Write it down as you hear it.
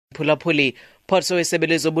abaphulaphuli. Umphathiswa weSebe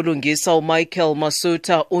lezobulungisa uMichael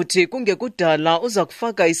Masutha uthi kungekudala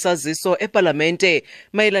uzakufaka isaziso ePalamente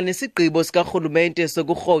mayela nesigqibo sika rhulumente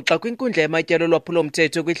sokurhoxa kwinkundla yamatyala olwaphulo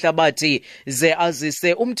mthetho kwihlabathi ze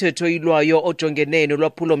azise umthetho oyilwayo ojongene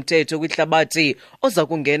nolwaphulo mthetho kwihlabathi oza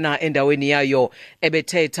kungena endaweni yayo.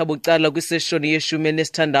 Ebethetha bucala kwiseshoni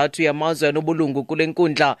ye-16 yamazwe anobulungu kule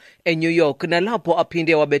nkundla eNew York, nalapho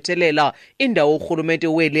aphinde wabethelela indawo urhulumente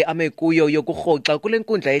weli ame kuyo yokurhoxa kule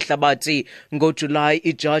nkundla yehlabathi. NgoJulayi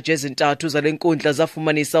ijaji ezintathu zale nkundla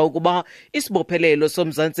zafumanisa ukuba isibophelelo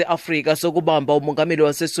soMzantsi Afrika sokubamba umongameli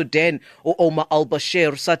waseSudan uOmar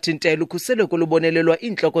al-Bashir sathintela ukhuseleko olubonelelwa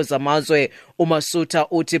iintloko zamazwe. uMasutha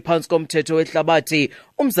uthi phantsi komthetho wehlabathi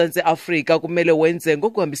uMzantsi Afrika kumele wenze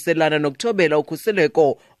ngokuhambiselana nokuthobela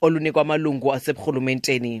ukhuseleko olunikwa amalungu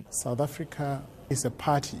aseburhulumenteni. South Africa is a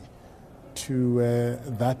party to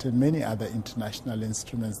that and many other international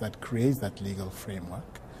instruments that create that legal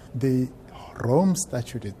framework. The Rome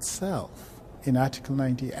Statute itself, in Article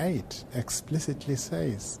 98, explicitly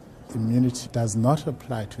says immunity does not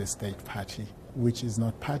apply to a state party which is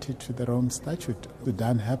not party to the Rome Statute.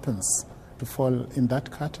 Sudan happens to fall in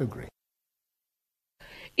that category.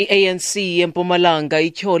 I-ANC yeMpumalanga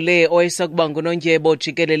ityhole owayesakuba ngunondyebo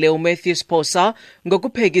jikelele uMatthew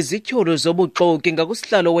ngokupheka izityholo zobuxoki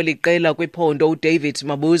ngakusihlalo weli qela kwiphondo uDavid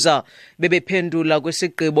Mabuza. Bebephendula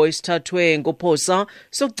kwisigqibo esithathwe nguphosa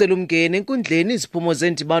sokucela umngeni enkundleni iziphumo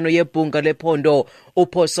zendibano yebhunga lephondo.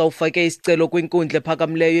 Uphosa ufake isicelo kwinkundla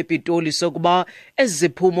ephakamileyo ePitoli sokuba ezi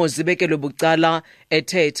ziphumo zibekelwe bucala.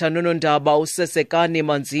 Ethetha nonondaba uSesekani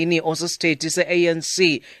Manzini osisithethi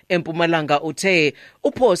se-ANC eMpumalanga uthe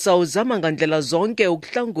uphosa uzama ngandlela zonke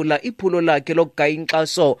ukuhlangula iphulo lakhe lokugaya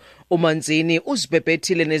inkxaso. uManzini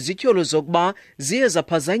uzibhebhethile nezityholo zokuba ziye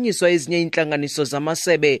zaphazanyiswa ezinye iintlanganiso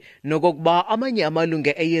zamasebe nokokuba amanye amalungu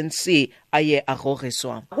e-ANC aye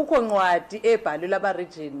agrogriswa. Kukho ncwadi ebhalwe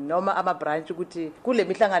ama-region noma ama-branch ukuthi kule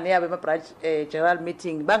mihlangano yabo ama-branch general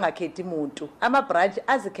meeting bangakhethi muntu, ama-branch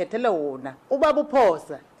azikhethele wona. Ubaba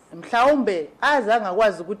uphosa mhlawumbe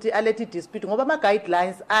azangakwazi ukuthi alethe dispute ngoba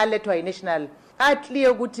ama-guidelines alethwa yi-national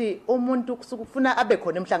clear ukuthi umuntu kusukufuna abe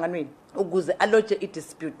khona emhlanganweni ukuze aloje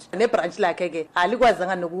i-dispute. Nebranch lakhe ke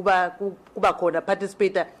alikwazanga nokuba kuba khona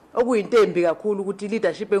participator okuyinto embi kakhulu ukuthi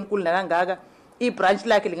leadership enkulu nakangaka ibranch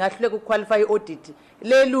lakhe lingahluleka ukuqualify i-audit.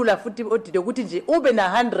 Lelula futhi i-audit ukuthi nje ube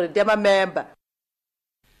na 100 yama-member.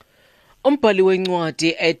 Umbhali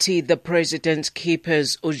wencwadi ethi The President's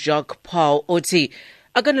Keepers uJacques uthi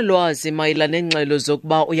akanalwazi mayela nengxelo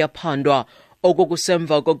zokuba uyaphandwa.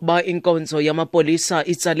 Okusemva kokuba inkonzo yamapolisa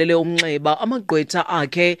itsalele umnxeba amagqwetha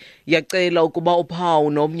akhe yacela ukuba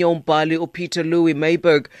uPaul nomnye umbhali uPeter Louis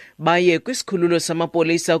Mayberg baye kwisikhululo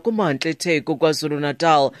samapolisa kuMantla eTheku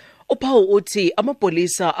KwaZulu-Natal. uPaul uthi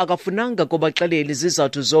amapolisa akafunanga kubaxelela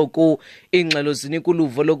izizathu zoku. Ingxelo zinika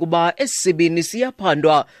uluvo lokuba esibini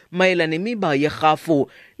siyaphandwa mayela nemiba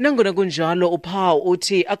yerhafu. Nangona kunjalo uPaul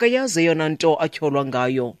uthi akayazi eyona nto atyholwa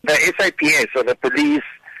ngayo. The SAPS or the police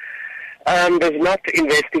does not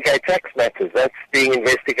investigate tax matters. That's being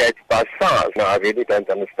investigated by SARS. Now, I really don't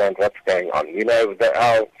understand what's going on. You know,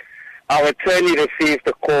 our attorney received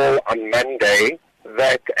a call on Monday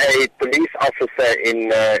that a police officer in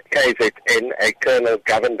KZN, a Colonel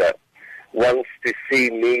Governor, wants to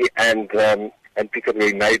see me and Peter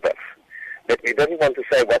Louis Mayberg. But we didn't want to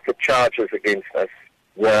say what the charges against us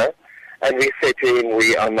were, and we said to him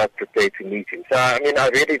we are not prepared to meet him. So, I mean, I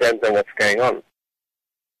really don't know what's going on.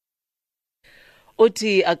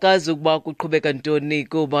 Uthi akazi ukuba kuqhubeka ntoni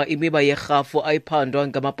kuba imiba yerhafu ayiphandwa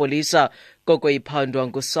ngamapolisa koko iphandwa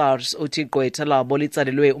nguSARS. Uthi igqwetha labo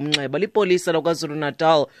litsalelwe umnxeba lipolisa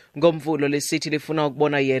laKwaZulu-Natal ngomvulo lisithi lifuna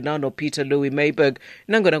ukubona yena noPeter Louis Mayberg,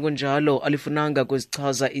 nangona kunjalo alifunanga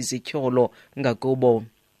kuzichaza izityholo ngakubo.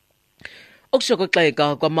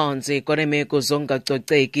 Ukushokoxeka kwamanzi kwanemeko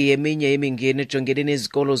zongacoceki eminye yemingeni ejongene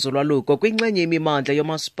nezikolo zolwaluko kwinxenye yemimandla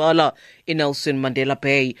yomasipala iNelson Mandela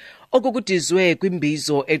Bay. Okukudizwe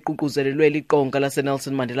kwimbizo eququzelelwe liqonga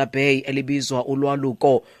laseNelson Mandela Bay elibizwa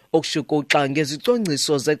ulwaluko okushukuxa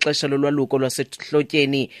ngezicwangciso zexesha lolwaluko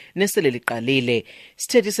lwasehlotyeni nesele liqalile.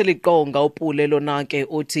 Sithethi seliqonga uPule lonake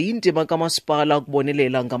uthi indima kamasipala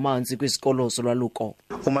ukubonelela ngamanzi kwizikolo zolwaluko.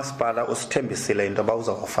 Umasipala usithembisile into yoba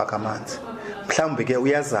uzakufaka amanzi. Mhlawumbi ke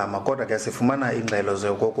uyazama kodwa ke sifumana ingxelo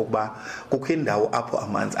zokokuba kukho indawo apho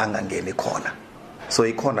amanzi angangeni khona. So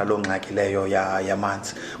ikhona lo ngxaki leyo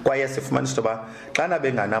yamanzi. Kwaye sifumanisa ukuba xana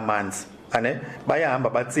benganamanzi bayahamba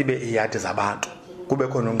batsibe iyadi zabantu. Kube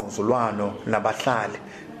khona ungquzulwano nabahlali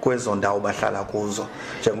kwezo ndawo bahlala kuzo.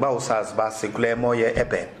 Njengoba usazi basikule moye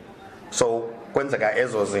urban. So kwenzeka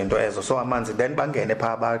ezo zinto ezo, so amanzi then bangene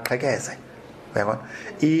pha baqhekeze. uyabona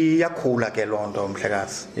iyakhula ke loo nto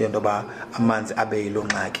mhlekazi into yoba amanzi abe yiloo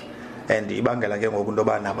ngxaki and ibangela ke ngoku into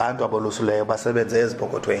yoba nabantu abolusuleyo basebenze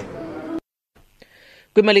ezipokothweni.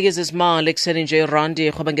 Kwimalike zezimali ekuseni nje irandi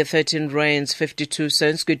irhweba nge-13 rands 52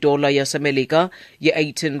 cents kwidola yasemelika,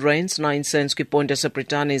 ye-18 rands 9 cents kwiponti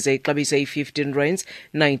yaseBritane, ze ixabise i-15 rands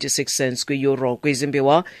 96 cents kwi-euro.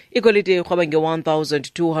 Kwizimbiwa ikwaliti irhweba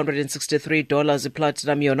nge-$1,263,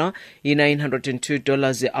 iplatinum yona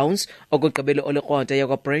yi-$902 i-ounce, okugqibele olekrwada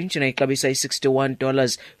yakwaBrent ixabisa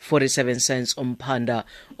i-$61 47 cents umphanda.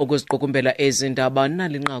 Ukuziqukumbela ezi ndaba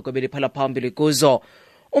nalinqaku ebeliphala phambili kuzo.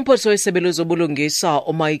 Umphathiswa weSebe lezobulungisa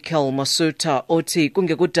uMichael Masutha uthi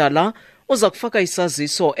kungekudala uzakufaka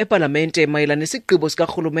isaziso ePalamente mayela nesigqibo sika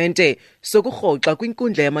rhulumente sokurhoxa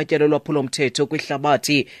kwinkundla yamatyala olwaphulo mthetho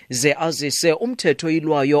kwihlabathi, ze azise umthetho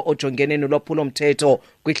oyilwayo ojongene nolwaphulo mthetho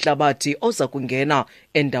kwihlabathi oza kungena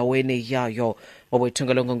endaweni yayo.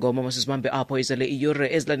 Wabuyithungela ngongoma masizibambe apho izale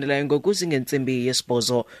iyure ezilandelayo ngokuzi ngentsimbi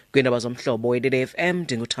yesibhozo kwiindaba zomhlobo we-FM.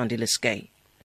 Ndinguthandile Skay.